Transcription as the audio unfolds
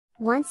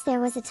Once there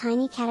was a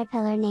tiny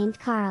caterpillar named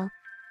Carl.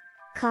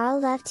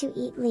 Carl loved to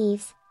eat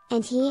leaves,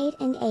 and he ate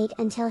and ate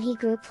until he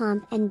grew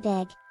plump and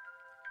big.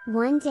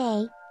 One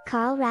day,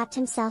 Carl wrapped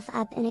himself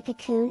up in a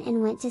cocoon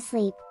and went to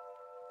sleep.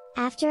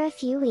 After a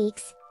few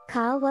weeks,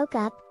 Carl woke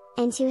up,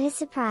 and to his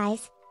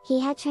surprise, he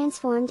had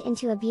transformed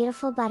into a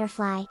beautiful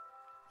butterfly.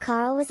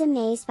 Carl was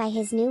amazed by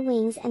his new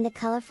wings and the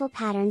colorful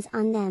patterns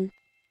on them.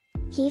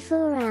 He flew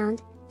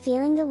around,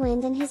 feeling the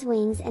wind in his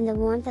wings and the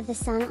warmth of the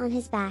sun on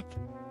his back.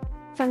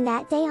 From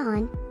that day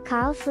on,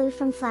 Carl flew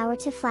from flower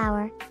to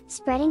flower,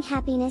 spreading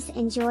happiness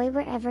and joy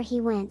wherever he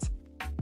went.